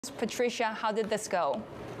Patricia, how did this go?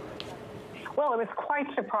 Well, it was quite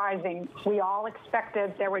surprising. We all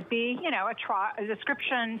expected there would be, a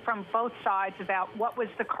description from both sides about what was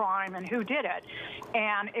the crime and who did it.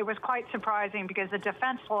 And it was quite surprising because the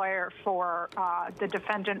defense lawyer for the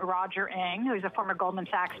defendant, Roger Ng, who's a former Goldman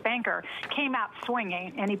Sachs banker, came out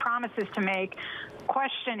swinging, and he promises to make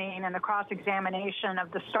questioning and the cross-examination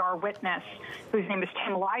of the star witness, whose name is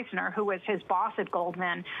Tim Leissner, who was his boss at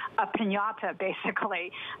Goldman, a piñata,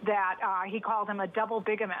 basically, that he called him a double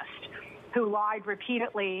bigamist who lied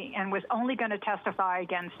repeatedly and was only going to testify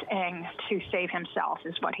against Ng to save himself,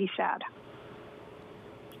 is what he said.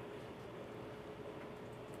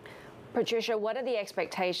 Patricia, what are the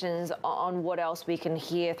expectations on what else we can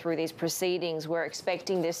hear through these proceedings? We're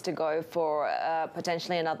expecting this to go for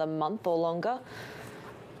potentially another month or longer.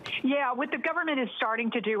 Yeah, what the government is starting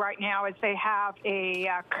to do right now is they have a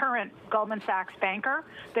current Goldman Sachs banker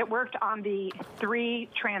that worked on the three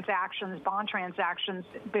bond transactions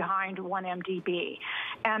behind 1MDB.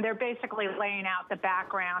 And they're basically laying out the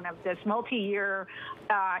background of this multi-year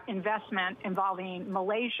investment involving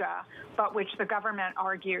Malaysia, but which the government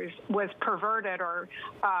argues was perverted or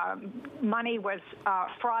money was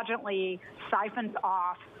fraudulently siphoned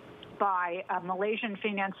off by a Malaysian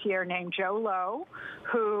financier named Joe Low,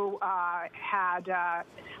 who had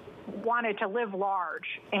wanted to live large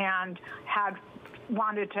and had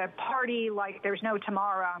wanted to party like there's no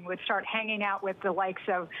tomorrow and would start hanging out with the likes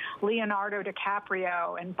of Leonardo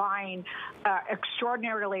DiCaprio and buying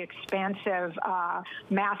extraordinarily expensive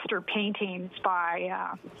master paintings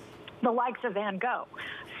by the likes of Van Gogh.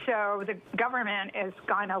 So the government is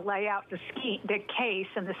going to lay out the case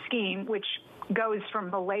and the scheme, which goes from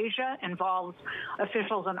Malaysia, involves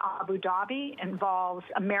officials in Abu Dhabi, involves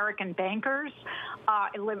American bankers,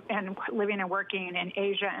 and living and working in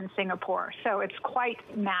Asia and Singapore. So it's quite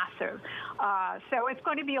massive. So it's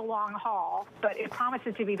going to be a long haul, but it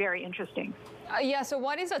promises to be very interesting. Yeah, so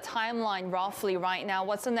what is the timeline roughly right now?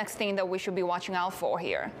 What's the next thing that we should be watching out for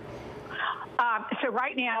here? So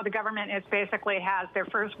right now, the government basically has their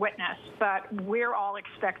first witness, but we're all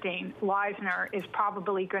expecting Leissner is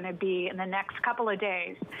probably going to be, in the next couple of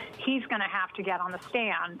days, he's going to have to get on the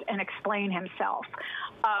stand and explain himself.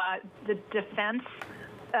 The defense,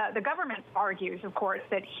 the government argues, of course,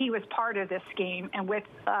 that he was part of this scheme and with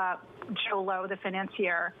Joe Low, the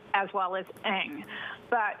financier, as well as Ng.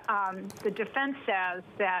 But the defense says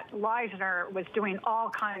that Leissner was doing all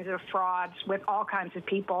kinds of frauds with all kinds of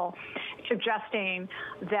people, suggesting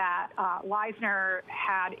that Leissner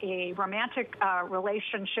had a romantic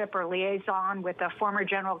relationship or liaison with the former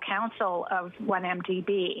general counsel of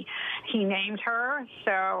 1MDB. He named her,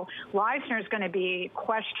 so Leissner is going to be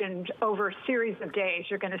questioned over a series of days.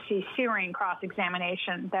 You're going to see searing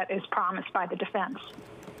cross-examination that is promised by the defense.